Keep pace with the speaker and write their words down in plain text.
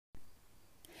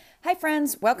Hi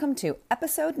friends, welcome to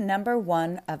episode number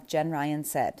 1 of Jen Ryan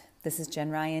Said. This is Jen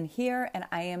Ryan here, and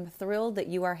I am thrilled that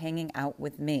you are hanging out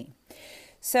with me.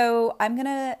 So I'm going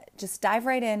to just dive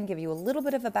right in, give you a little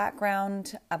bit of a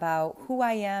background about who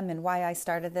I am and why I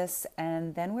started this,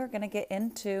 and then we're going to get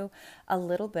into a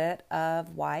little bit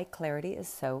of why clarity is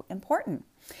so important.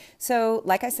 So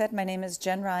like I said, my name is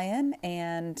Jen Ryan,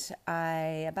 and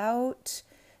about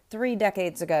 3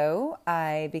 decades ago,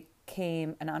 I became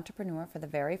an entrepreneur for the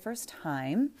very first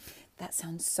time. That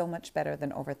sounds so much better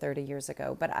than over 30 years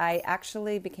ago, but I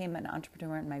actually became an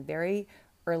entrepreneur in my very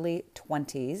early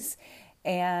 20s,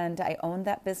 and I owned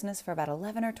that business for about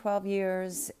 11 or 12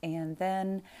 years, and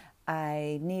then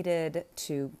I needed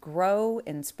to grow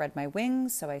and spread my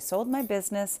wings, so I sold my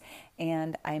business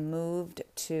and I moved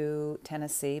to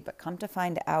Tennessee. But come to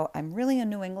find out, I'm really a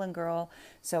New England girl,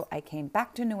 so I came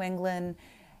back to New England.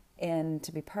 And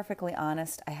to be perfectly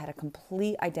honest, I had a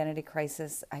complete identity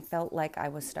crisis. I felt like I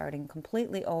was starting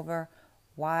completely over.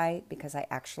 Why? Because I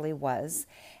actually was.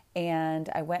 And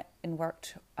I went and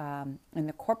worked in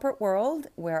the corporate world,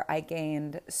 where I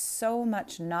gained so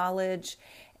much knowledge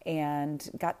and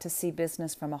got to see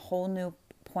business from a whole new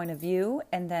point of view.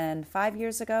 And then 5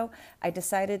 years ago, I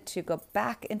decided to go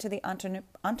back into the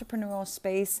entrepreneurial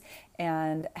space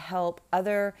and help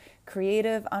other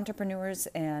creative entrepreneurs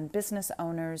and business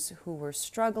owners who were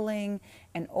struggling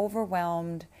and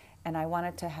overwhelmed. And I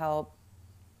wanted to help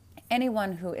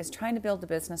anyone who is trying to build a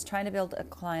business, trying to build a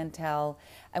clientele.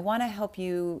 I want to help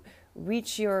you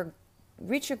reach your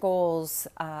goals,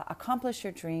 accomplish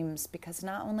your dreams, because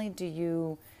not only do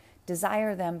you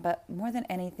desire them, but more than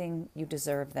anything, you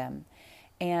deserve them.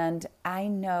 And I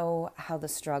know how the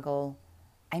struggle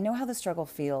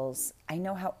feels. I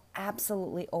know how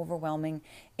absolutely overwhelming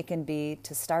it can be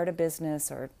to start a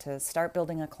business or to start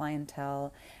building a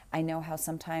clientele. I know how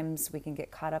sometimes we can get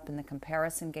caught up in the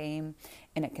comparison game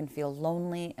and it can feel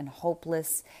lonely and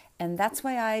hopeless. And that's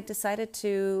why I decided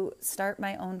to start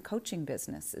my own coaching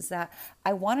business, is that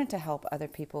I wanted to help other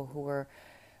people who were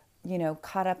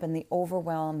caught up in the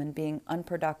overwhelm and being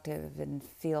unproductive and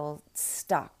feel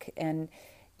stuck. And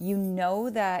you know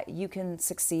that you can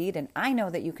succeed, and I know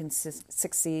that you can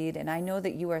succeed, and I know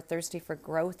that you are thirsty for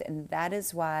growth, and that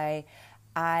is why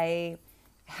I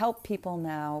help people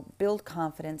now build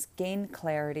confidence, gain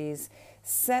clarities,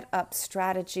 set up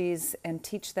strategies, and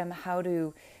teach them how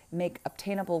to make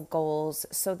obtainable goals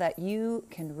so that you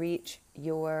can reach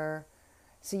your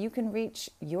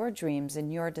dreams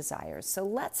and your desires. So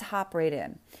let's hop right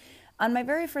in. On my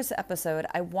very first episode,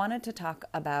 I wanted to talk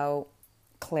about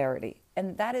clarity,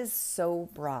 and that is so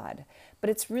broad, but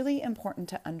it's really important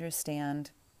to understand.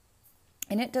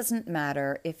 And it doesn't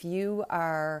matter if you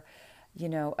are,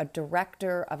 a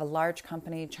director of a large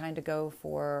company trying to go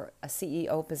for a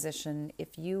CEO position,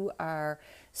 if you are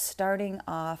starting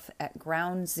off at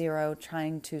ground zero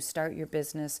trying to start your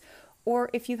business,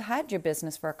 or if you've had your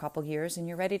business for a couple years and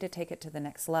you're ready to take it to the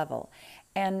next level.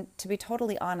 And to be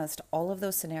totally honest, all of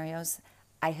those scenarios,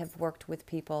 I have worked with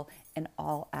people in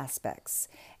all aspects.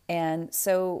 And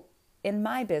so in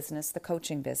my business, the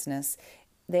coaching business,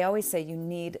 they always say you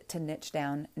need to niche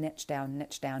down, niche down,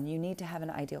 niche down. You need to have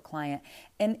an ideal client.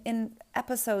 And in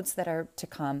episodes that are to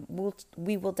come,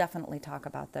 we will definitely talk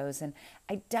about those. And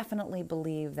I definitely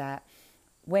believe that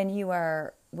when you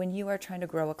are trying to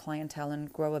grow a clientele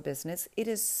and grow a business, it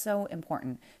is so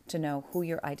important to know who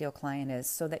your ideal client is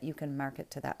so that you can market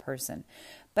to that person.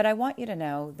 But I want you to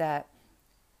know that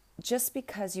just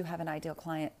because you have an ideal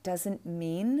client doesn't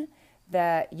mean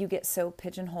that you get so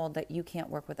pigeonholed that you can't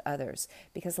work with others.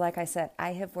 Because like I said,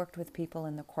 I have worked with people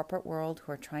in the corporate world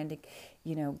who are trying to,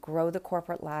 grow the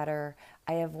corporate ladder.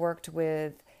 I have worked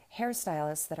with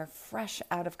hairstylists that are fresh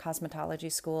out of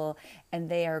cosmetology school and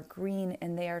they are green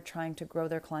and they are trying to grow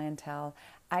their clientele.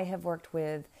 I have worked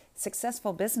with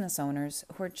successful business owners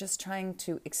who are just trying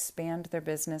to expand their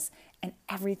business and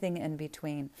everything in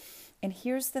between. And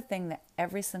here's the thing that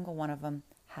every single one of them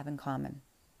have in common.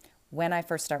 When I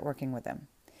first start working with them,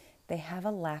 they have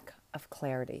a lack of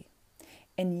clarity.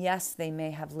 And yes, they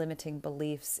may have limiting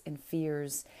beliefs and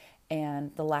fears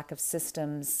and the lack of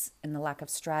systems and the lack of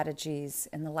strategies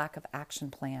and the lack of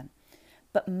action plan.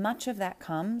 But much of that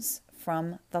comes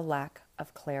from the lack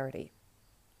of clarity.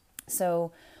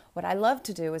 So what I love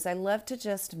to do is I love to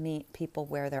just meet people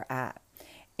where they're at.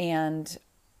 And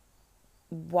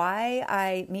why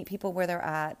I meet people where they're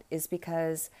at is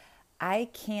because I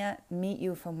can't meet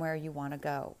you from where you want to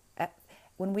go.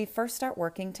 When we first start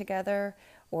working together,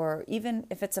 or even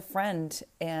if it's a friend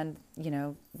and,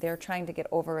 they're trying to get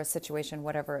over a situation,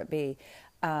 whatever it be,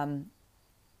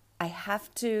 I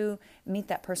have to meet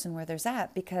that person where they're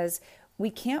at, because we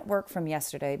can't work from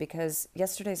yesterday because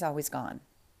yesterday's always gone,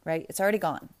 right? It's already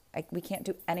gone. We can't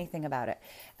do anything about it.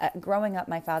 Growing up,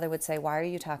 my father would say, why are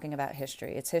you talking about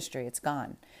history? It's history. It's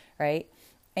gone, right?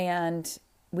 And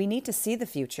we need to see the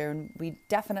future, and we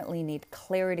definitely need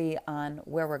clarity on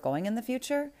where we're going in the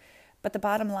future. But the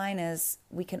bottom line is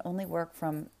we can only work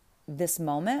from this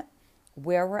moment,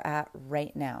 where we're at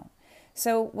right now.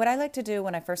 So what I like to do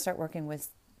when I first start working with,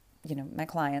 my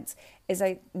clients is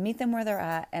I meet them where they're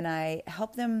at and I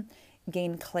help them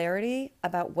gain clarity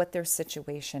about what their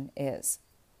situation is.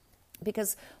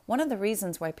 Because one of the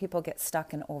reasons why people get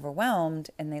stuck and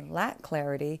overwhelmed and they lack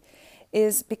clarity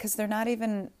is because they're not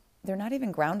even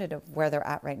grounded of where they're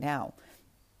at right now.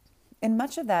 And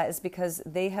much of that is because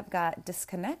they have got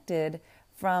disconnected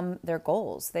from their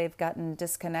goals. They've gotten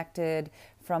disconnected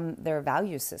from their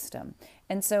value system.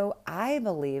 And so I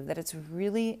believe that it's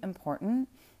really important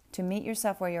to meet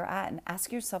yourself where you're at and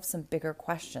ask yourself some bigger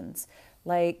questions.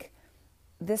 Like,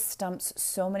 this stumps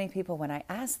so many people when I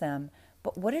ask them,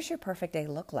 but what does your perfect day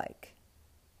look like?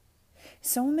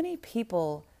 So many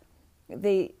people,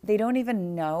 they don't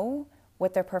even know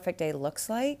what their perfect day looks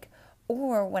like.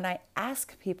 Or when I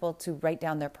ask people to write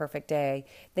down their perfect day,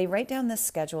 they write down this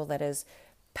schedule that is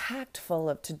packed full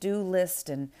of to-do lists.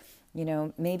 And,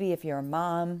 maybe if you're a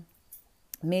mom,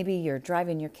 maybe you're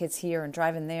driving your kids here and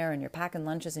driving there, and you're packing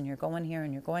lunches and you're going here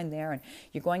and you're going there, and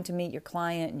you're going to meet your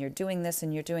client and you're doing this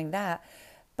and you're doing that.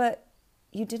 But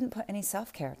you didn't put any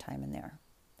self-care time in there.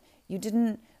 You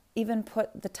didn't even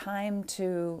put the time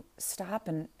to stop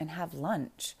and have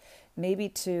lunch, maybe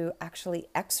to actually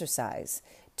exercise,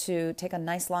 to take a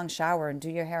nice long shower and do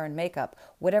your hair and makeup,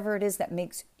 whatever it is that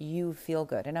makes you feel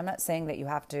good. And I'm not saying that you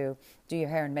have to do your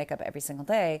hair and makeup every single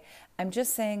day. I'm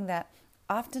just saying that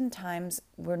oftentimes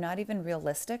we're not even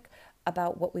realistic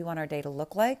about what we want our day to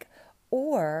look like,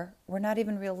 or we're not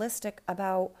even realistic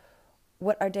about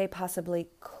what our day possibly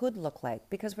could look like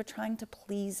because we're trying to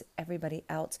please everybody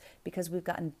else because we've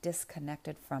gotten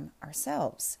disconnected from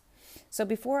ourselves. So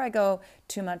before I go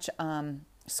too much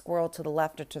squirrel to the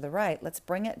left or to the right, let's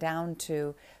bring it down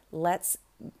to let's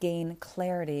gain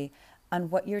clarity on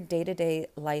what your day-to-day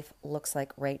life looks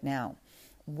like right now.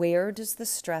 Where does the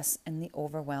stress and the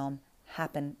overwhelm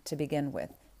happen to begin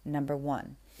with? Number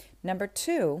one. Number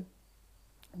two,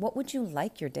 what would you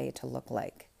like your day to look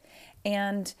like?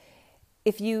 And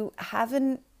if you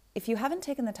haven't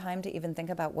taken the time to even think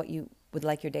about what you would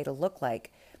like your day to look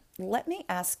like, let me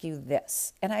ask you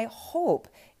this. And I hope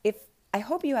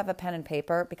you have a pen and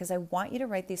paper, because I want you to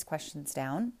write these questions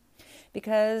down,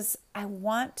 because I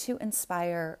want to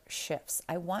inspire shifts.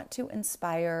 I want to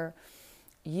inspire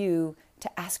you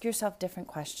to ask yourself different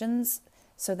questions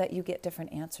so that you get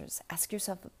different answers. Ask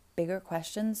yourself bigger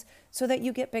questions so that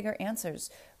you get bigger answers,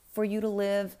 for you to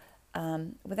live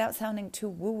without sounding too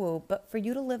woo-woo, but for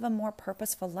you to live a more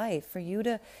purposeful life, for you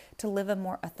to live a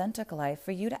more authentic life,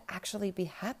 for you to actually be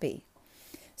happy.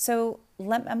 So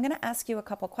I'm going to ask you a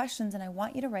couple questions, and I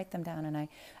want you to write them down. And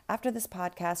after this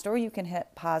podcast, or you can hit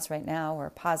pause right now, or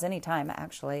pause anytime,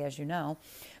 actually, as you know,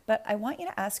 but I want you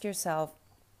to ask yourself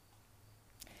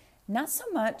not so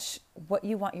much what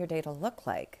you want your day to look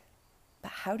like,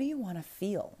 but how do you want to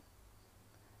feel,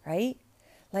 right?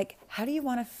 Like, how do you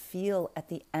want to feel at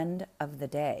the end of the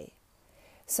day?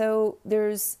 So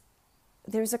there's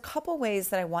a couple ways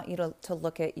that I want you to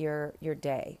look at your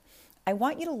day. I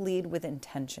want you to lead with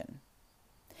intention.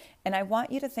 And I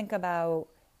want you to think about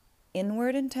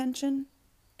inward intention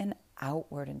and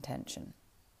outward intention.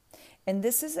 And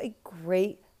this is a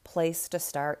great place to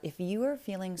start. If you are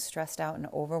feeling stressed out and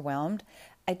overwhelmed,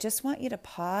 I just want you to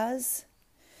pause,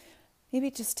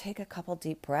 maybe just take a couple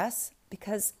deep breaths,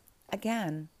 because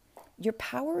again, your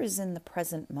power is in the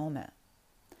present moment.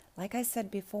 Like I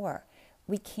said before,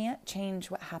 we can't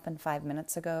change what happened 5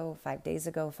 minutes ago, 5 days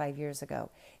ago, 5 years ago.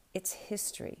 It's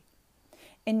history.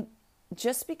 And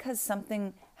just because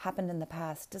something happened in the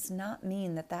past does not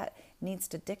mean that needs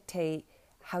to dictate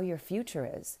how your future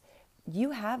is.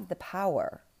 You have the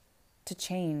power to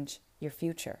change your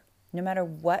future, no matter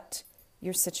what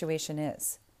your situation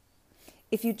is.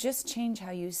 If you just change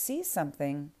how you see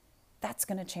something, that's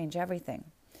going to change everything.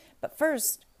 But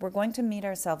first, we're going to meet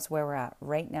ourselves where we're at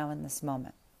right now in this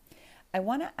moment. I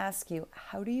want to ask you,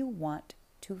 how do you want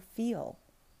to feel?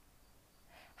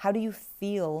 How do you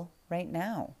feel right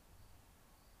now?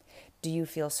 Do you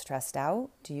feel stressed out?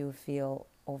 Do you feel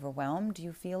overwhelmed? Do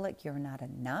you feel like you're not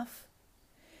enough?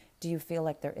 Do you feel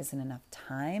like there isn't enough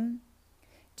time?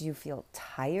 Do you feel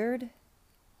tired?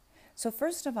 So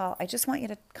first of all, I just want you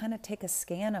to kind of take a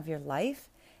scan of your life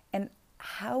and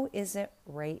how is it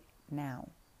right now?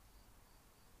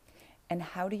 And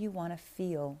how do you want to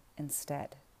feel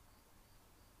instead?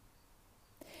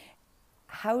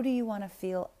 how do you want to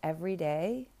feel every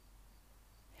day?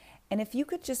 And if you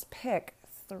could just pick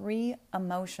 3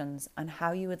 emotions on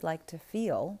how you would like to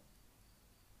feel,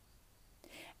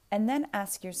 and then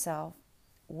ask yourself,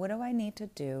 what do I need to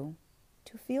do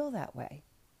to feel that way?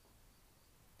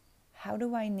 How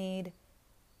do I need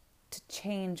to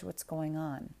change what's going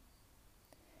on?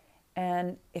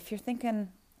 And if you're thinking,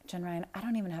 Jen Ryan, I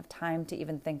don't even have time to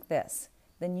even think this,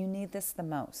 then you need this the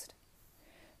most.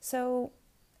 So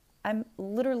I'm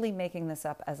literally making this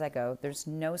up as I go. There's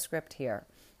no script here.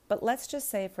 But let's just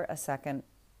say for a second,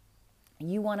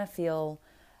 you want to feel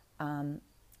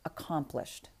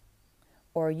accomplished,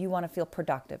 or you want to feel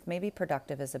productive. Maybe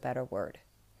productive is a better word.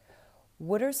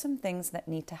 What are some things that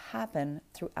need to happen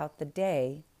throughout the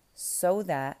day so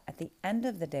that at the end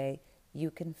of the day, you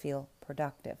can feel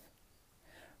productive?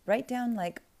 Write down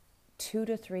like 2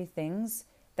 to 3 things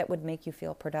that would make you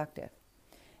feel productive.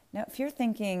 Now, if you're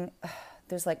thinking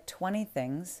there's like 20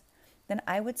 things, then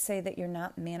I would say that you're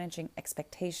not managing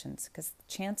expectations, because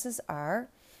chances are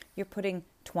you're putting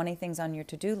 20 things on your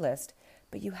to-do list,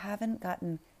 but you haven't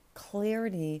gotten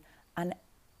clarity on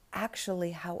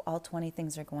actually how all 20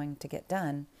 things are going to get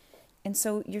done. And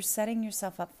so you're setting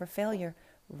yourself up for failure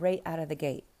right out of the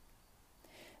gate.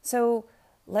 So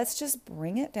let's just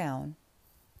bring it down.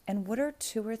 And what are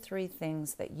 2 or 3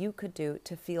 things that you could do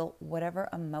to feel whatever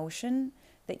emotion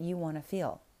that you want to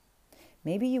feel?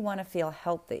 Maybe you want to feel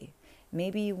healthy.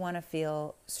 Maybe you want to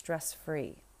feel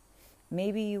stress-free.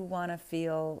 Maybe you want to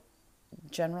feel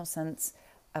general sense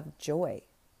of joy.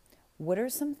 What are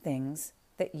some things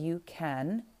that you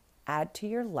can add to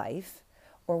your life,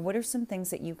 or what are some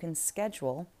things that you can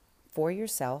schedule for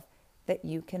yourself that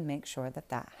you can make sure that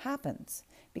that happens?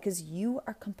 Because you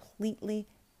are completely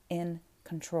in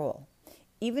control.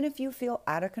 Even if you feel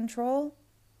out of control,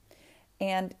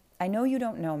 and I know you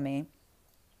don't know me,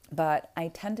 but I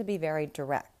tend to be very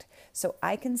direct. So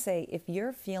I can say, if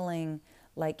you're feeling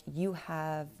like you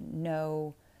have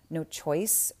no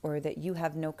choice, or that you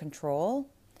have no control,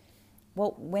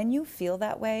 well, when you feel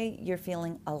that way, you're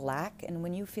feeling a lack. And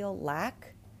when you feel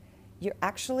lack, you're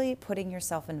actually putting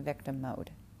yourself in victim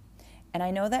mode. And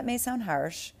I know that may sound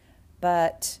harsh,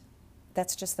 but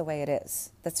that's just the way it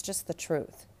is. That's just the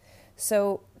truth.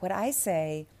 So what I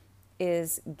say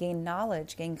is gain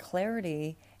knowledge, gain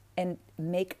clarity, and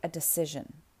make a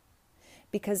decision.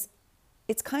 Because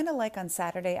it's kind of like on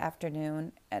Saturday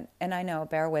afternoon, and I know,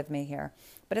 bear with me here,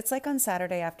 but it's like on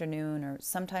Saturday afternoon, or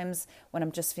sometimes when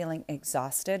I'm just feeling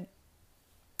exhausted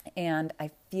and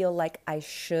I feel like I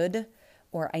should,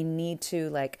 or I need to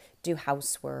like do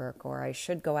housework, or I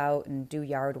should go out and do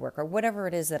yard work, or whatever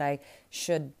it is that I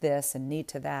should this and need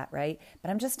to that, right?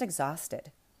 But I'm just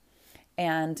exhausted.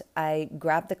 And I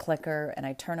grab the clicker and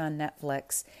I turn on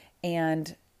Netflix,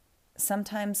 and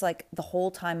sometimes like the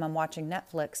whole time I'm watching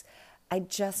Netflix,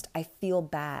 I feel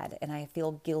bad and I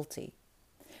feel guilty.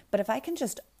 But if I can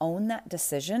just own that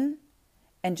decision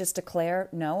and just declare,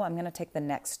 no, I'm going to take the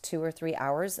next 2 or 3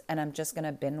 hours and I'm just going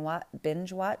to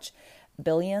binge watch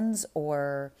Billions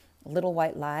or Little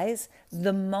White Lies,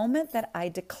 the moment that I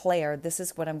declare this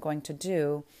is what I'm going to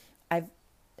do,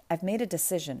 I've made a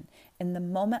decision. And the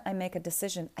moment I make a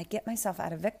decision, I get myself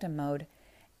out of victim mode,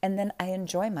 and then I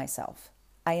enjoy myself.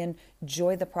 I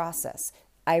enjoy the process.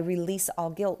 I release all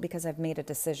guilt because I've made a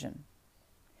decision.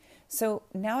 So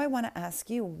now I want to ask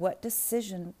you, what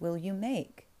decision will you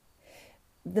make?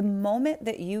 The moment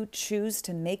that you choose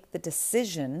to make the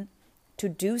decision to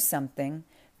do something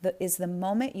is the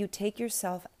moment you take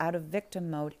yourself out of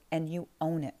victim mode and you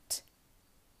own it.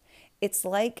 It's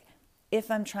like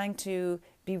if I'm trying to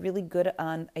be really good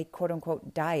on a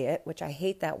quote-unquote diet, which I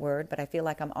hate that word, but I feel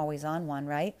like I'm always on one,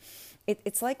 right?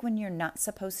 It's like when you're not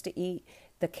supposed to eat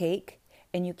the cake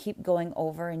and you keep going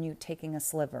over and you taking a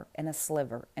sliver and a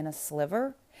sliver and a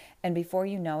sliver, and before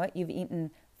you know it, you've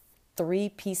eaten 3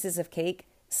 pieces of cake,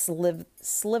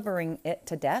 slivering it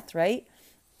to death, right?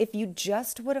 If you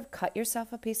just would have cut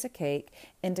yourself a piece of cake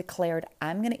and declared,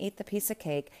 I'm going to eat the piece of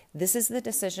cake, this is the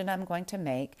decision I'm going to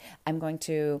make, I'm going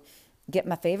to get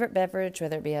my favorite beverage,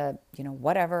 whether it be a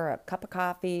cup of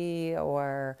coffee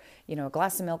or, a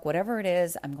glass of milk, whatever it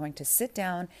is, I'm going to sit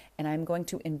down and I'm going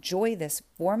to enjoy this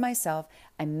for myself.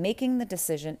 I'm making the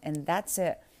decision, and that's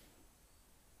it.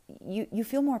 You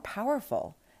feel more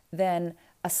powerful than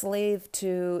a slave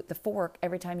to the fork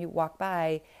every time you walk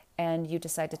by and you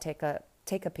decide to take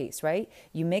a piece, right?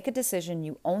 You make a decision,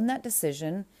 you own that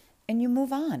decision, and you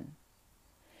move on.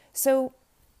 So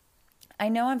I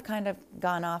know I've kind of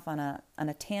gone off on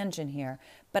a tangent here,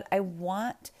 but I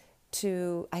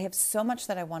have so much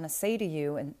that I want to say to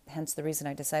you, and hence the reason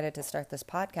I decided to start this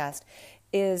podcast,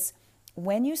 is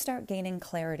when you start gaining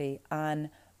clarity on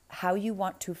how you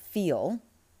want to feel,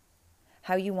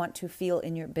 how you want to feel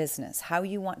in your business, how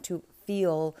you want to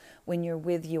feel when you're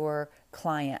with your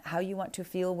client, how you want to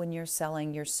feel when you're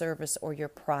selling your service or your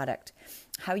product,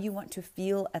 how you want to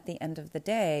feel at the end of the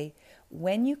day,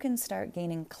 when you can start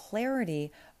gaining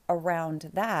clarity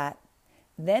around that,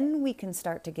 then we can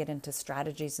start to get into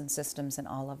strategies and systems and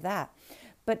all of that.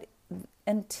 But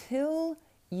until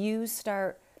you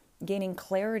start gaining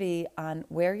clarity on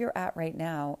where you're at right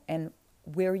now and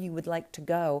where you would like to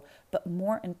go, but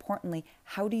more importantly,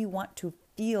 how do you want to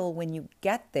feel when you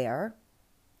get there,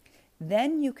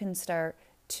 then you can start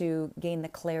to gain the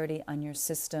clarity on your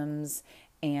systems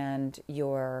and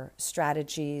your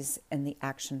strategies and the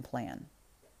action plan.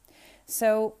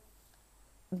 So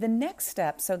the next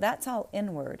step, so that's all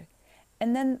inward.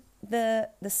 And then the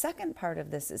second part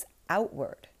of this is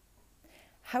outward.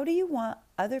 How do you want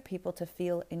other people to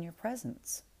feel in your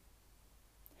presence?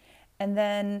 And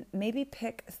then maybe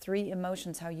pick 3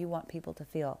 emotions how you want people to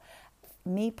feel.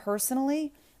 Me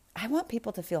personally, I want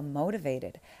people to feel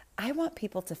motivated. I want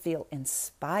people to feel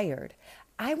inspired.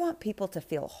 I want people to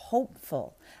feel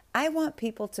hopeful. I want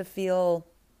people to feel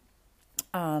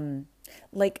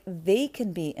like they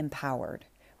can be empowered,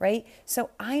 right?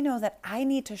 So I know that I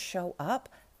need to show up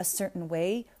a certain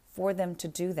way for them to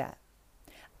do that.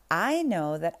 I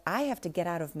know that I have to get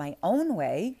out of my own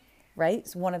way, right?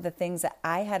 So one of the things that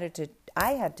I had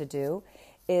to do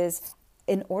is,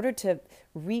 in order to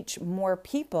reach more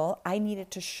people, I needed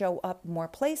to show up more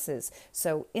places.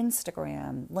 So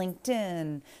Instagram,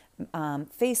 LinkedIn,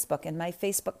 Facebook, and my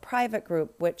Facebook private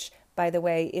group, which, by the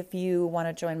way, if you want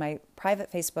to join my private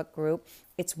Facebook group,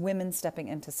 it's Women Stepping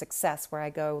into Success, where I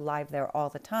go live there all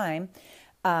the time.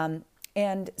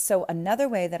 And so another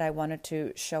way that I wanted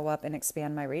to show up and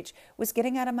expand my reach was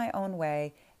getting out of my own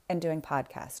way and doing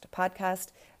podcast. Podcast,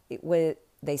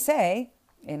 they say,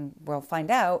 and we'll find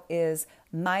out, is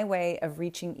my way of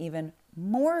reaching even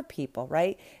more people,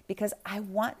 right? Because I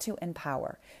want to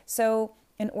empower. So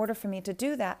in order for me to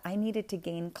do that, I needed to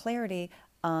gain clarity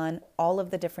on all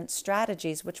of the different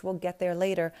strategies, which we'll get there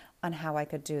later, on how I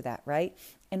could do that, right?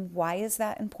 And why is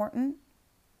that important?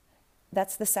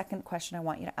 That's the second question I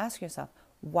want you to ask yourself.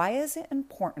 Why is it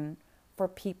important for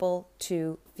people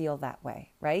to feel that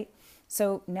way, right?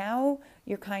 So now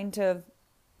you're kind of,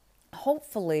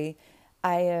 hopefully,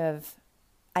 I have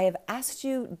asked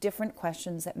you different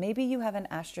questions that maybe you haven't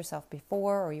asked yourself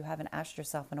before, or you haven't asked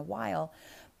yourself in a while.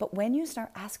 But when you start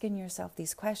asking yourself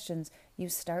these questions, you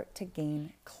start to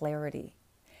gain clarity.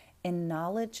 And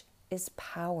knowledge is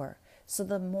power. So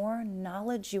the more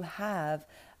knowledge you have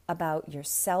about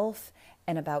yourself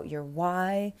and about your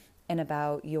why and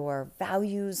about your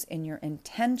values and your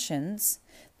intentions,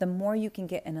 the more you can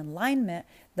get in alignment,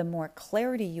 the more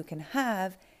clarity you can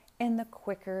have, and the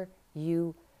quicker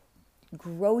you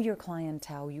grow your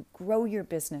clientele, you grow your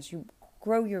business, you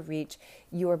grow your reach,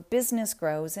 your business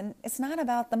grows. And it's not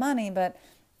about the money, but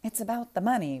it's about the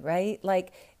money, right?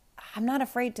 Like, I'm not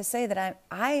afraid to say that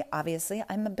I'm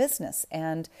a business.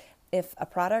 And if a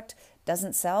product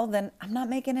doesn't sell, then I'm not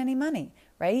making any money,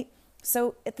 right?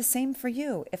 So it's the same for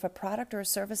you. If a product or a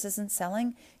service isn't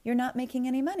selling, you're not making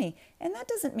any money. And that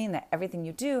doesn't mean that everything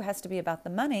you do has to be about the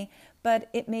money, but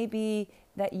it may be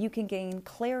that you can gain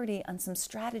clarity on some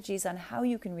strategies on how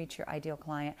you can reach your ideal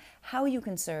client, how you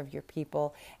can serve your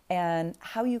people, and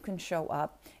how you can show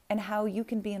up, and how you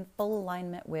can be in full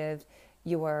alignment with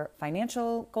your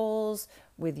financial goals,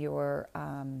 with your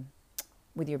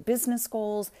business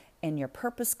goals and your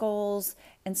purpose goals.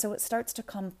 And so it starts to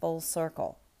come full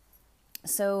circle.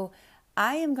 So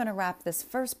I am going to wrap this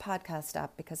first podcast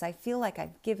up because I feel like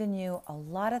I've given you a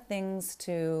lot of things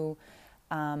to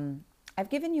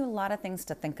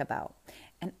think about.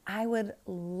 And I would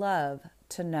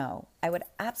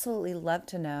absolutely love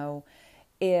to know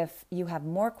if you have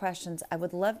more questions. I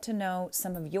would love to know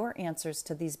some of your answers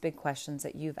to these big questions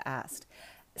that you've asked.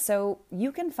 So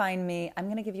you can find me. I'm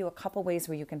going to give you a couple ways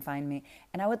where you can find me.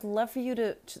 And I would love for you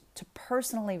to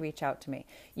personally reach out to me.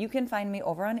 You can find me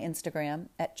over on Instagram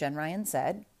at Jen Ryan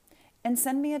Said, and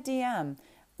send me a DM.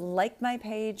 Like my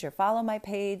page or follow my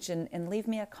page and leave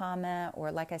me a comment,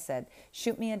 or, like I said,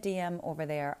 shoot me a DM over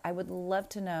there. I would love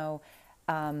to know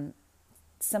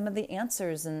some of the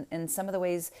answers and some of the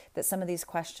ways that some of these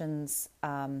questions,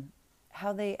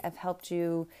 how they have helped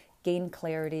you gain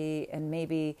clarity and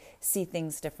maybe see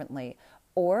things differently.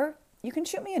 Or you can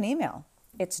shoot me an email.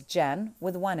 It's Jen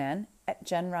with one N at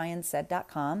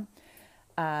jenryansaid.com.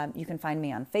 You can find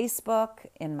me on Facebook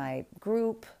in my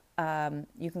group.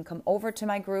 You can come over to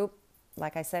my group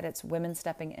like I said, it's women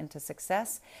stepping into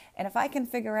success. And if I can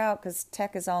figure out, because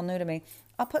tech is all new to me,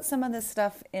 I'll put some of this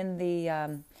stuff in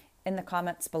the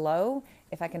comments below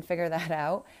if I can figure that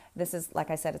out. This is, like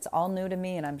I said, it's all new to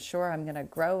me, and I'm sure I'm going to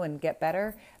grow and get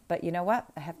better. But you know what?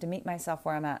 I have to meet myself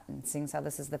where I'm at, and seeing how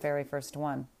this is the very first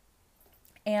one.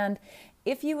 And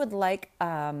if you would like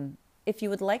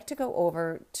to go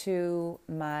over to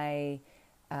my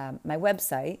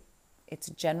website, it's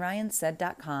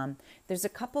jenryansaid.com. There's a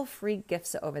couple free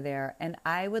gifts over there, and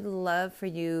I would love for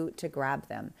you to grab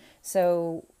them.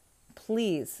 So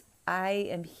please, I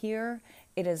am here.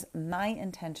 It is my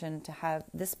intention to have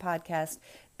this podcast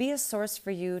be a source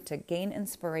for you to gain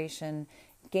inspiration,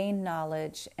 gain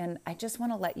knowledge, and I just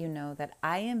want to let you know that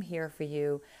I am here for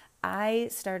you. I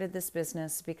started this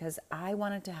business because I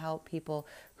wanted to help people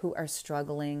who are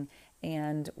struggling,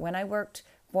 and when I worked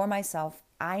for myself,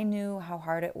 I knew how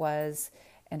hard it was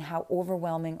and how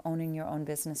overwhelming owning your own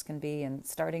business can be and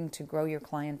starting to grow your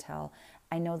clientele.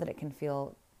 I know that it can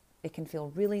feel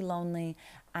really lonely.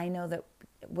 I know that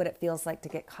what it feels like to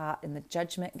get caught in the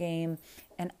judgment game.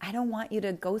 And I don't want you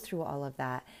to go through all of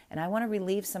that. And I want to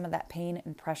relieve some of that pain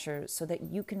and pressure so that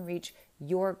you can reach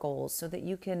your goals, so that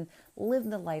you can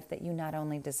live the life that you not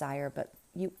only desire, but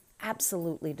you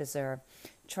absolutely deserve.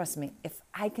 Trust me, if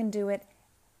I can do it,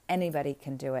 anybody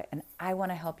can do it. And I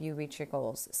want to help you reach your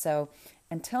goals. So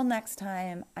until next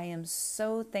time, I am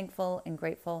so thankful and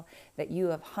grateful that you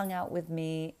have hung out with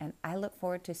me. And I look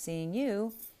forward to seeing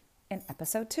you in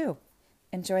episode 2.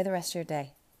 Enjoy the rest of your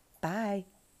day. Bye.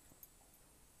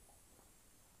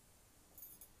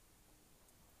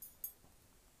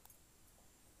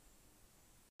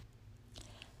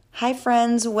 Hi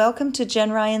friends, welcome to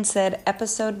Jen Ryan Said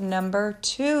episode number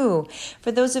 2.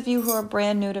 For those of you who are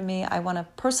brand new to me, I want to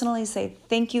personally say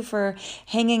thank you for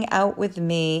hanging out with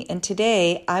me. And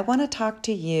today I want to talk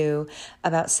to you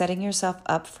about setting yourself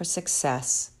up for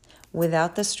success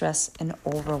without the stress and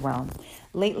overwhelm.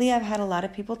 Lately, I've had a lot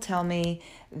of people tell me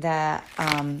that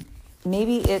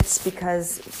maybe it's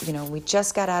because, we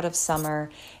just got out of summer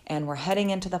and we're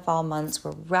heading into the fall months.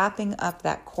 We're wrapping up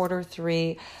that quarter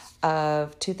 3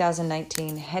 of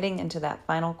 2019, heading into that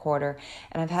final quarter.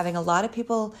 And I'm having a lot of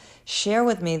people share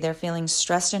with me they're feeling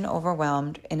stressed and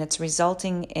overwhelmed, and it's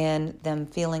resulting in them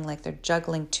feeling like they're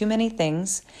juggling too many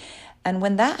things. And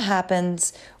when that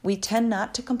happens, we tend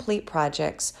not to complete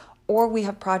projects, or we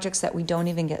have projects that we don't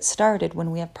even get started. When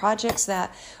we have projects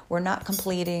that we're not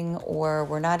completing or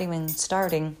we're not even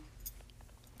starting,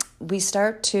 we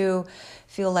start to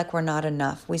feel like we're not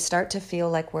enough. We start to feel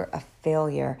like we're a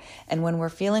failure. And when we're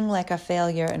feeling like a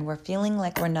failure and we're feeling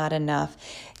like we're not enough,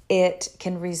 it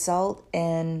can result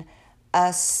in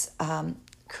us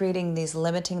creating these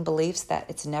limiting beliefs that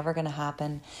it's never going to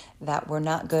happen, that we're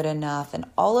not good enough, and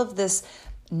all of this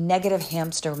negative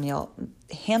hamster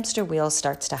wheel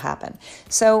starts to happen.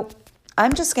 So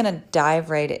I'm just going to dive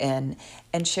right in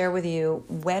and share with you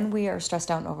when we are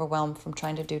stressed out and overwhelmed from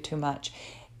trying to do too much.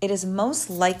 It is most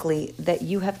likely that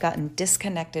you have gotten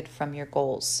disconnected from your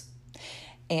goals.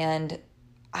 And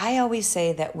I always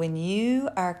say that when you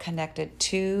are connected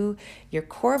to your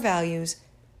core values,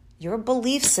 your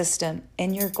belief system,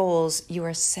 and your goals, you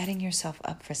are setting yourself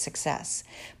up for success.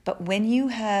 But when you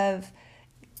have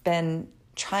been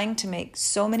trying to make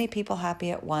so many people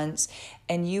happy at once,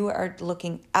 and you are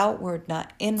looking outward,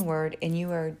 not inward, and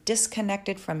you are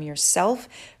disconnected from yourself,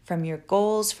 from your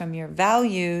goals, from your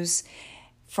values,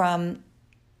 from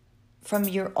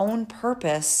your own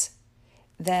purpose,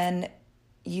 then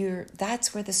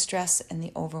that's where the stress and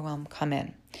the overwhelm come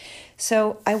in.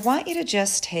 So I want you to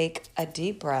just take a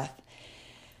deep breath.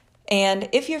 And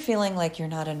if you're feeling like you're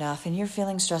not enough and you're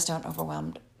feeling stressed out and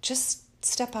overwhelmed, just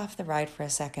step off the ride for a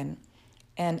second.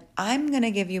 And I'm going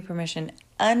to give you permission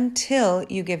until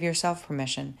you give yourself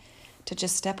permission to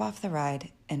just step off the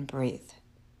ride and breathe.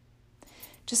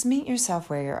 Just meet yourself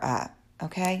where you're at.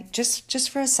 Okay,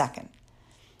 just for a second.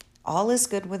 All is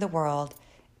good with the world.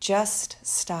 Just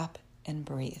stop and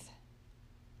breathe.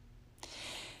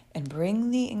 And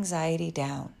bring the anxiety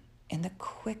down. And the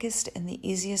quickest and the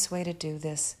easiest way to do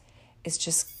this is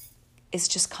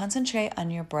just concentrate on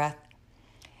your breath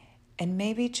and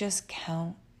maybe just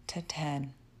count to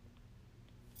 10.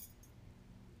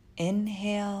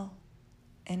 Inhale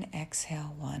and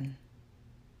exhale 1.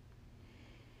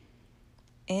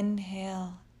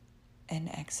 Inhale and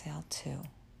exhale 2.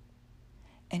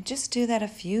 And just do that a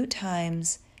few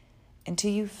times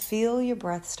until you feel your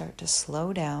breath start to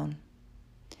slow down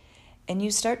and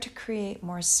you start to create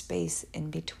more space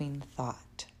in between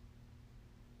thought.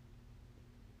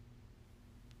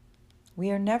 We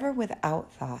are never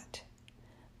without thought,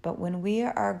 but when we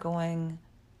are going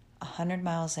 100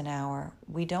 miles an hour,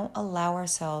 we don't allow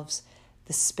ourselves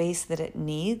the space that it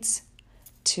needs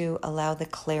to allow the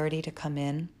clarity to come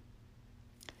in,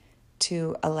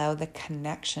 to allow the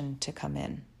connection to come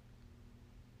in.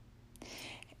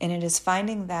 And it is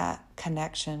finding that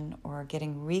connection or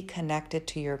getting reconnected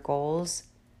to your goals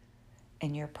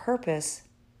and your purpose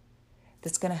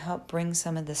that's going to help bring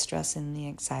some of the stress and the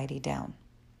anxiety down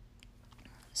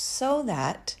so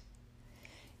that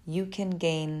you can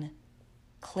gain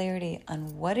clarity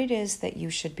on what it is that you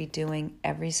should be doing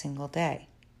every single day.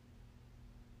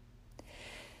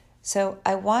 So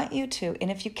I want you to, and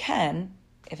if you can,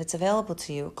 if it's available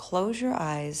to you, close your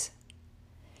eyes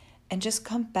and just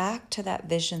come back to that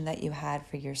vision that you had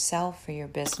for yourself, for your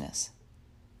business.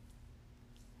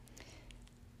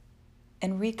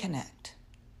 And reconnect.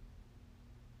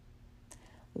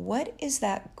 What is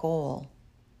that goal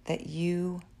that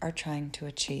you are trying to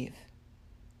achieve?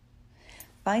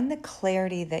 Find the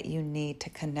clarity that you need to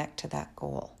connect to that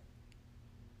goal.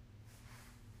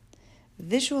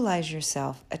 Visualize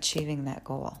yourself achieving that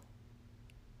goal.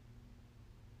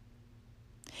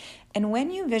 And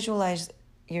when you visualize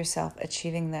yourself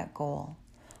achieving that goal,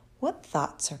 what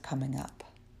thoughts are coming up?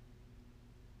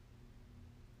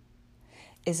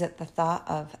 Is it the thought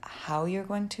of how you're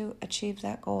going to achieve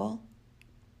that goal?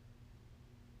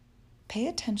 Pay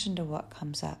attention to what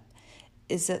comes up.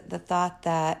 Is it the thought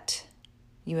that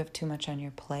you have too much on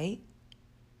your plate?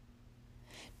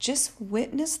 Just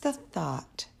witness the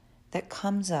thought that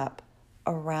comes up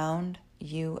around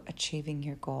you achieving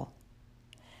your goal.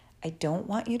 I don't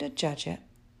want you to judge it.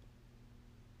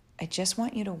 I just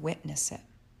want you to witness it.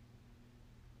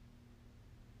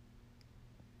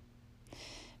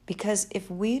 Because if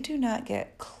we do not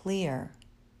get clear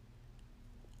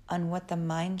on what the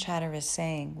mind chatter is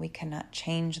saying, we cannot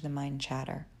change the mind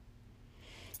chatter.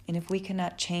 And if we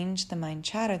cannot change the mind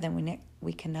chatter, then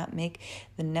we cannot make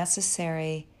the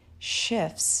necessary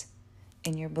shifts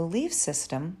in your belief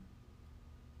system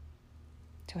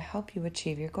to help you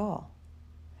achieve your goal.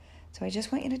 So I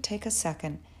just want you to take a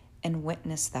second and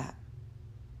witness that.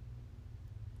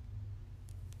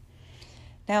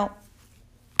 Now,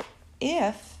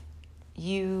 if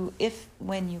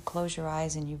when you close your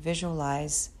eyes and you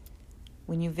visualize,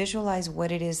 when you visualize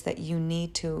what it is that you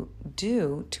need to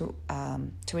do to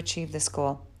achieve this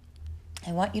goal,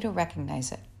 I want you to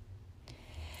recognize it.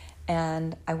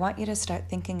 And I want you to start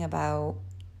thinking about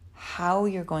how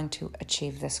you're going to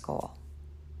achieve this goal.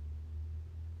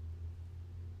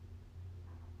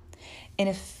 And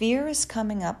if fear is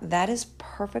coming up, that is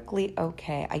perfectly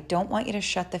okay. I don't want you to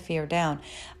shut the fear down.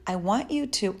 I want you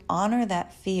to honor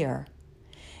that fear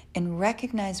and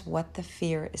recognize what the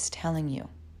fear is telling you.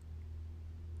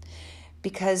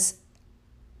 Because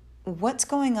what's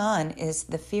going on is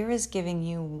the fear is giving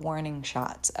you warning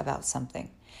shots about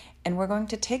something. And we're going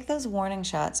to take those warning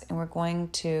shots and we're going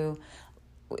to,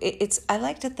 I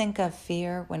like to think of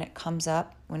fear when it comes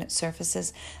up, when it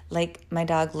surfaces, like my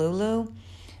dog Lulu.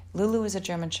 Lulu is a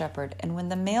German Shepherd, and when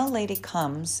the mail lady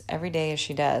comes every day, as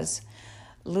she does,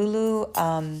 Lulu,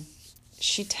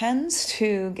 she tends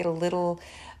to get a little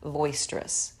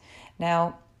boisterous.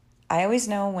 Now, I always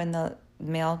know when the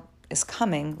mail is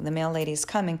coming, the mail lady is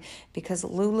coming, because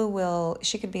Lulu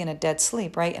she could be in a dead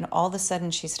sleep, right? And all of a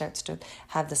sudden she starts to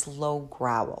have this low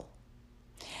growl.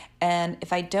 And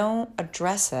if I don't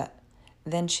address it,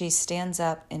 then she stands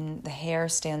up and the hair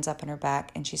stands up on her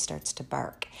back and she starts to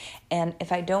bark. And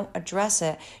if I don't address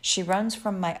it, she runs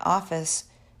from my office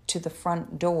to the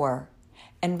front door.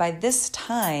 And by this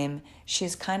time,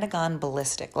 she's kind of gone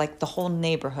ballistic. Like the whole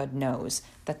neighborhood knows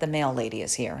that the mail lady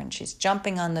is here. And she's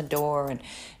jumping on the door and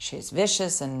she's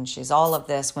vicious and she's all of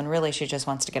this when really she just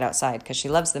wants to get outside because she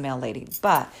loves the mail lady.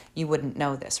 But you wouldn't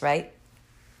know this, right?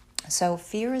 So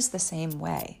fear is the same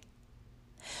way.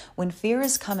 When fear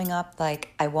is coming up like,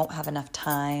 I won't have enough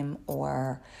time,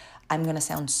 or I'm going to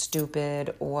sound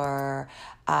stupid, or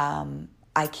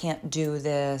I can't do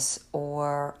this,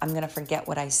 or I'm going to forget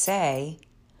what I say.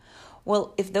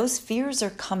 Well, if those fears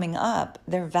are coming up,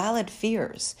 they're valid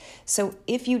fears. So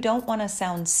if you don't want to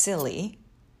sound silly,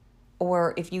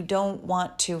 or if you don't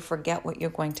want to forget what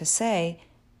you're going to say,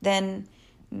 then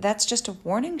that's just a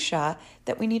warning shot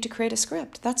that we need to create a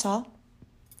script. That's all.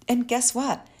 And guess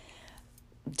what?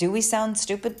 Do we sound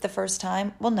stupid the first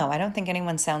time? Well, no, I don't think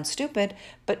anyone sounds stupid,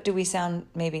 but do we sound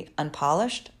maybe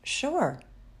unpolished? Sure.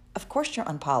 Of course you're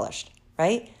unpolished,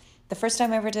 right? The first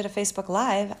time I ever did a Facebook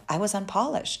Live, I was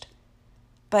unpolished.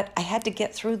 But I had to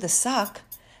get through the suck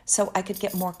so I could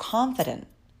get more confident.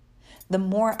 The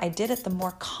more I did it, the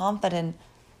more confident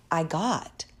I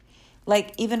got.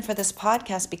 Like even for this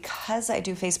podcast, because I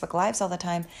do Facebook Lives all the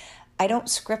time, I don't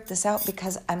script this out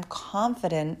because I'm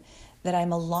confident that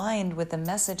I'm aligned with the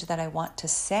message that I want to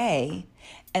say.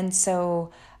 And so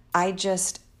I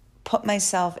just put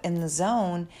myself in the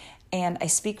zone and I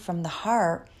speak from the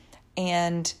heart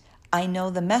and I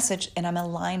know the message and I'm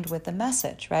aligned with the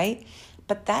message, right?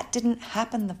 But that didn't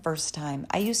happen the first time.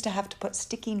 I used to have to put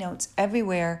sticky notes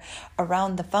everywhere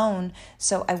around the phone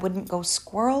so I wouldn't go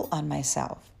squirrel on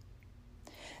myself.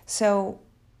 So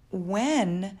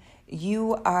when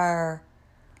you are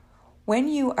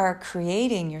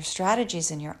creating your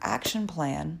strategies and your action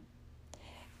plan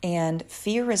and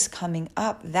fear is coming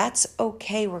up, that's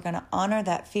okay. We're going to honor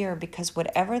that fear because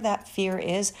whatever that fear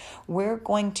is, we're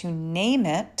going to name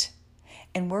it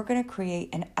and we're going to create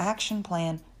an action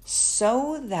plan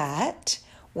so that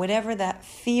whatever that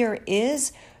fear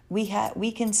is,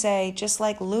 we can say, just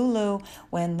like Lulu,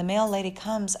 when the mail lady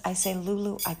comes, I say,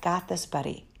 Lulu, I got this,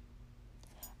 buddy.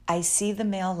 I see the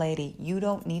mail lady. You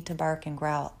don't need to bark and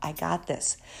growl. I got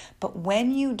this. But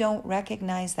when you don't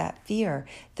recognize that fear,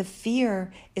 the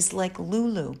fear is like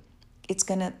Lulu. It's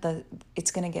gonna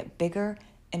get bigger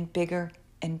and bigger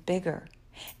and bigger.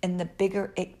 And the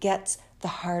bigger it gets, the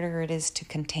harder it is to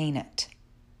contain it.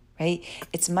 Right?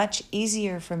 It's much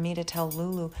easier for me to tell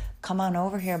Lulu, come on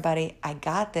over here, buddy, I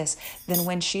got this, than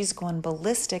when she's going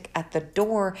ballistic at the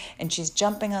door and she's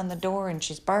jumping on the door and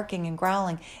she's barking and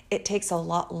growling. It takes a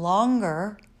lot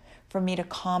longer for me to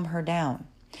calm her down.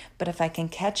 But if I can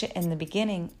catch it in the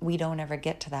beginning, we don't ever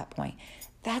get to that point.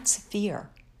 That's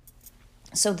fear.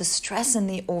 So the stress and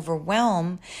the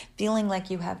overwhelm, feeling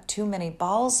like you have too many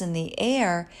balls in the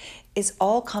air, is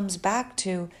all comes back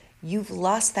to you've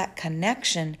lost that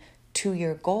connection to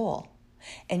your goal.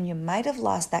 And you might have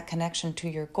lost that connection to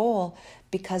your goal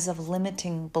because of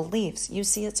limiting beliefs. You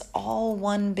see, it's all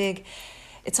one big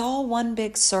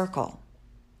circle,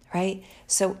 right?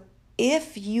 So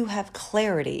if you have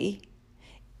clarity,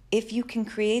 if you can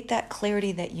create that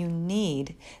clarity that you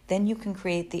need, then you can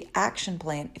create the action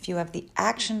plan. If you have the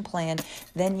action plan,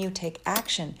 then you take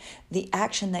action. The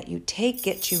action that you take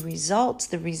gets you results.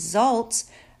 The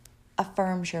results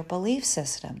affirms your belief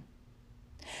system.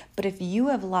 But if you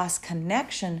have lost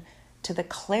connection to the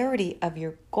clarity of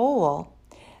your goal,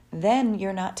 then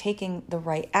you're not taking the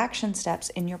right action steps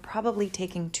and you're probably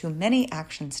taking too many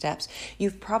action steps.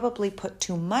 You've probably put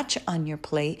too much on your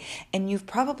plate and you've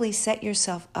probably set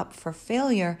yourself up for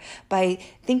failure by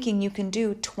thinking you can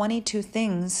do 22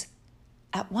 things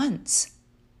at once.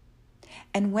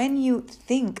 And when you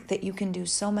think that you can do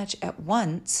so much at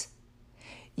once,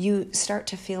 you start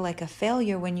to feel like a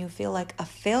failure. When you feel like a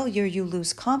failure, you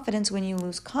lose confidence. When you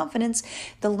lose confidence,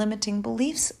 the limiting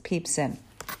beliefs peeps in.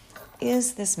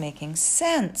 Is this making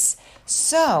sense?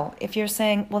 So if you're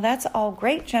saying, well, that's all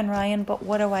great, Jen Ryan, but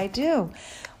what do I do?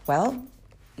 Well,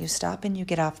 you stop and you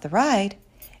get off the ride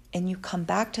and you come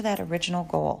back to that original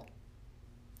goal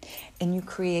and you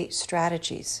create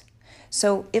strategies.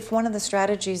 So if one of the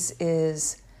strategies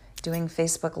is doing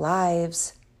Facebook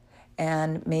Lives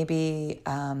and maybe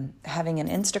having an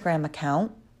Instagram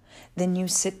account, then you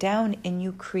sit down and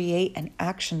you create an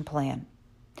action plan.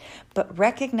 But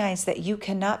recognize that you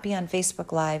cannot be on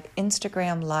Facebook Live,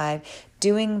 Instagram Live,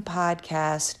 doing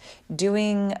podcast,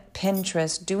 doing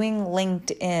Pinterest, doing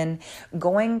LinkedIn,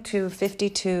 going to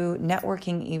 52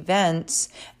 networking events.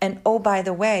 And oh, by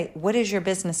the way, what is your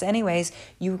business anyways?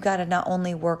 You've got to not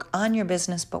only work on your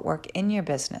business, but work in your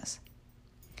business.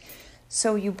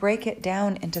 So you break it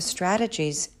down into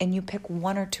strategies and you pick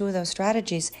one or two of those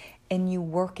strategies and you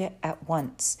work it at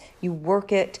once. You work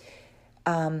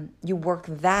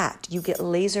that. You get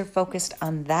laser focused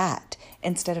on that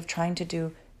instead of trying to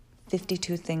do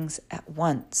 52 things at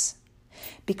once.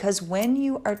 Because when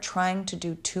you are trying to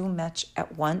do too much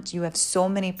at once, you have so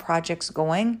many projects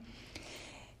going,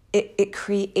 it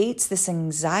creates this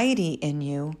anxiety in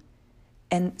you.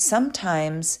 And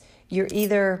sometimes you're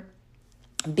either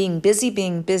being busy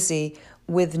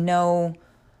with no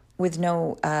what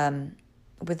do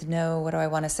I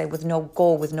want to say, with no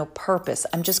goal, with no purpose.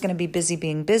 I'm just going to be busy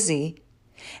being busy,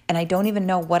 and I don't even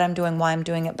know what I'm doing, why I'm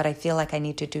doing it, but I feel like I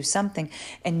need to do something.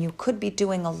 And you could be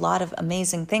doing a lot of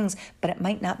amazing things, but it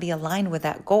might not be aligned with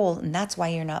that goal, and that's why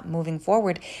you're not moving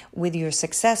forward with your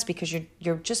success, because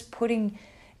you're just putting,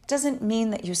 it doesn't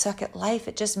mean that you suck at life,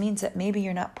 it just means that maybe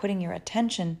you're not putting your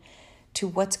attention to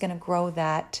what's going to grow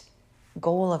that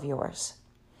goal of yours.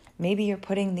 Maybe you're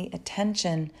putting the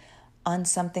attention on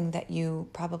something that you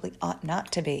probably ought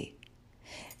not to be.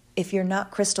 If you're not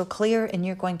crystal clear and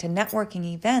you're going to networking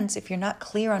events, if you're not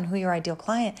clear on who your ideal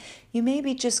client, you may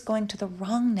be just going to the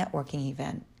wrong networking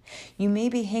event. You may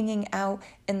be hanging out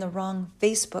in the wrong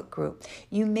Facebook group.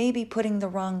 You may be putting the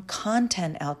wrong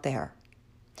content out there.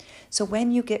 So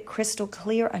when you get crystal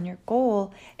clear on your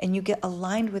goal and you get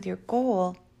aligned with your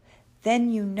goal, then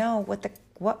you know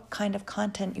what kind of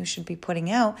content you should be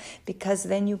putting out, because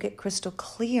then you get crystal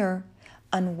clear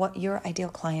on what your ideal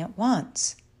client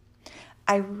wants.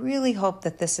 I really hope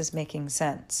that this is making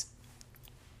sense.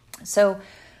 So,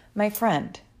 my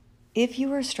friend, if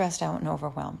you are stressed out and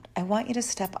overwhelmed, I want you to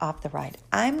step off the ride.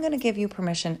 I'm going to give you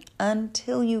permission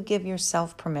until you give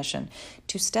yourself permission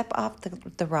to step off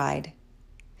the ride,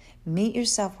 meet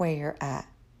yourself where you're at,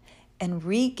 and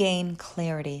regain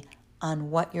clarity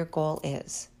on what your goal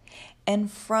is.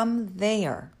 And from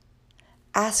there,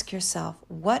 ask yourself,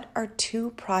 what are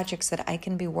 2 projects that I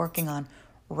can be working on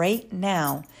right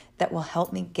now that will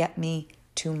help me get me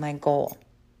to my goal?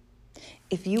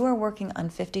 If you are working on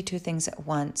 52 things at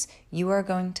once, you are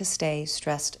going to stay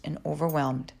stressed and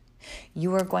overwhelmed.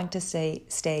 You are going to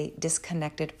stay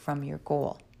disconnected from your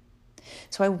goal.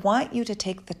 So I want you to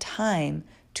take the time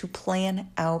to plan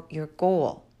out your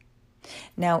goal.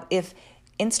 Now, if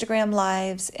Instagram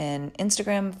lives and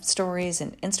Instagram stories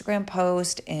and Instagram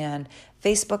posts and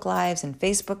Facebook lives and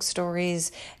Facebook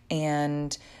stories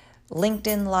and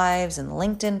LinkedIn lives and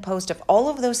LinkedIn posts, if all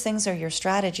of those things are your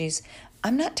strategies,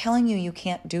 I'm not telling you you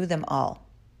can't do them all.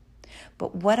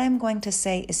 But what I'm going to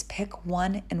say is pick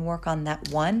one and work on that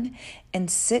one, and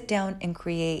sit down and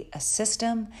create a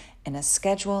system and a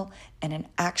schedule and an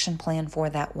action plan for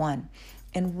that one.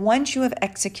 And once you have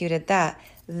executed that,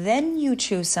 then you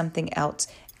choose something else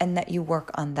and that you work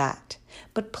on that.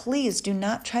 But please do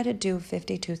not try to do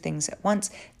 52 things at once.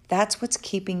 That's what's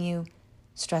keeping you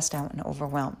stressed out and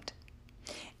overwhelmed.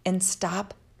 And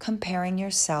stop comparing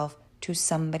yourself to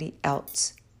somebody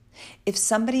else. If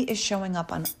somebody is showing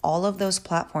up on all of those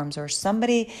platforms, or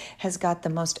somebody has got the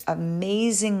most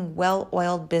amazing,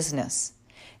 well-oiled business,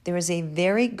 there is a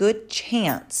very good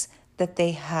chance that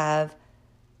they have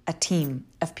a team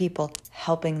of people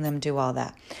helping them do all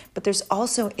that. But there's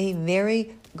also a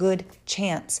very good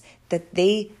chance that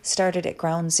they started at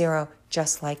ground zero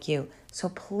just like you. So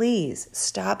please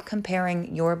stop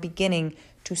comparing your beginning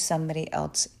to somebody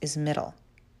else's middle.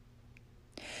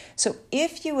 So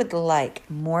if you would like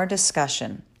more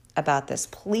discussion about this,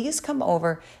 please come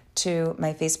over to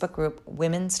my Facebook group,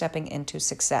 Women Stepping into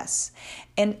Success.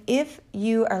 And if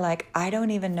you are like, I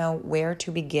don't even know where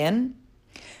to begin,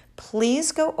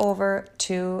 please go over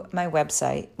to my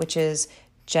website, which is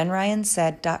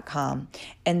jenryansaid.com.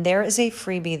 And there is a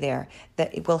freebie there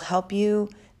that will help you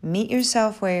meet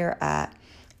yourself where you're at.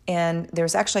 And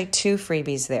there's actually 2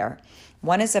 freebies there.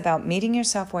 One is about meeting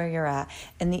yourself where you're at,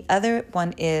 and the other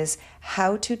one is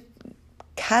how to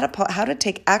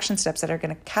take action steps that are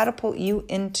going to catapult you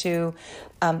into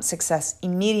success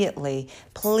immediately.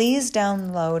 Please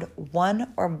download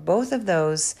one or both of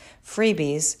those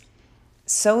freebies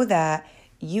so that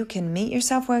you can meet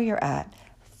yourself where you're at,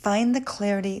 find the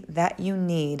clarity that you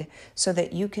need so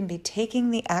that you can be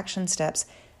taking the action steps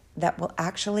that will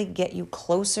actually get you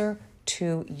closer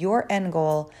to your end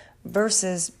goal,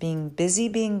 versus being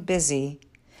busy,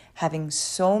 having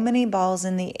so many balls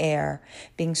in the air,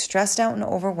 being stressed out and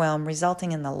overwhelmed,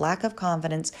 resulting in the lack of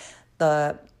confidence,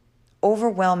 the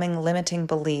overwhelming limiting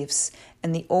beliefs,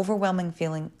 and the overwhelming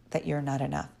feeling that you're not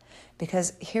enough.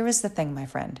 Because here is the thing, my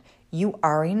friend, you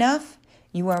are enough.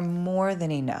 You are more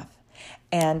than enough.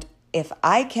 And if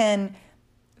I can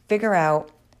figure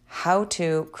out how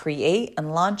to create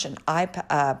and launch an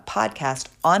podcast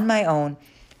on my own,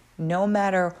 no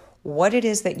matter what it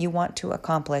is that you want to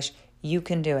accomplish, you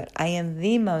can do it. I am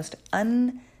the most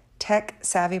un-tech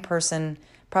savvy person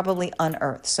probably on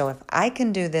earth. So if I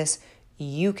can do this,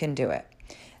 you can do it.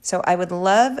 So I would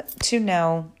love to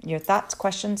know your thoughts,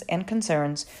 questions, and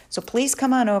concerns. So please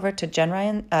come on over to Jen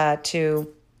Ryan,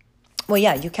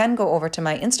 you can go over to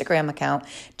my Instagram account,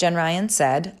 Jen Ryan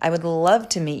Said. I would love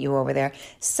to meet you over there.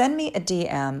 Send me a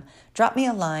DM, drop me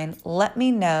a line, let me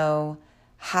know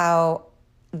how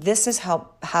this has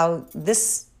helped,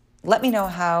 let me know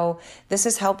how this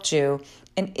has helped you.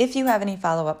 And if you have any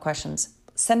follow-up questions,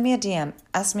 send me a DM,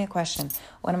 ask me a question.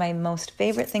 One of my most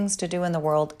favorite things to do in the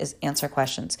world is answer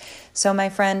questions. So my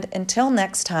friend, until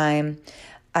next time,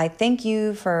 I thank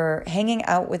you for hanging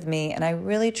out with me, and I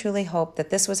really, truly hope that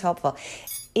this was helpful.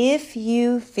 If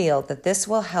you feel that this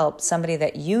will help somebody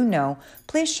that you know,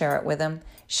 please share it with them.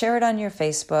 Share it on your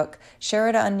Facebook. Share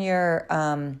it on your...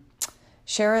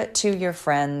 Share it to your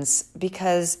friends,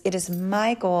 because it is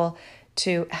my goal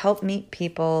to help meet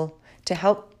people,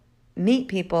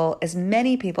 as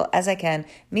many people as I can,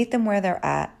 meet them where they're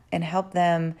at, and help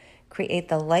them create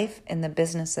the life and the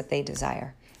business that they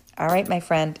desire. All right, my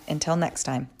friend, until next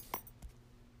time.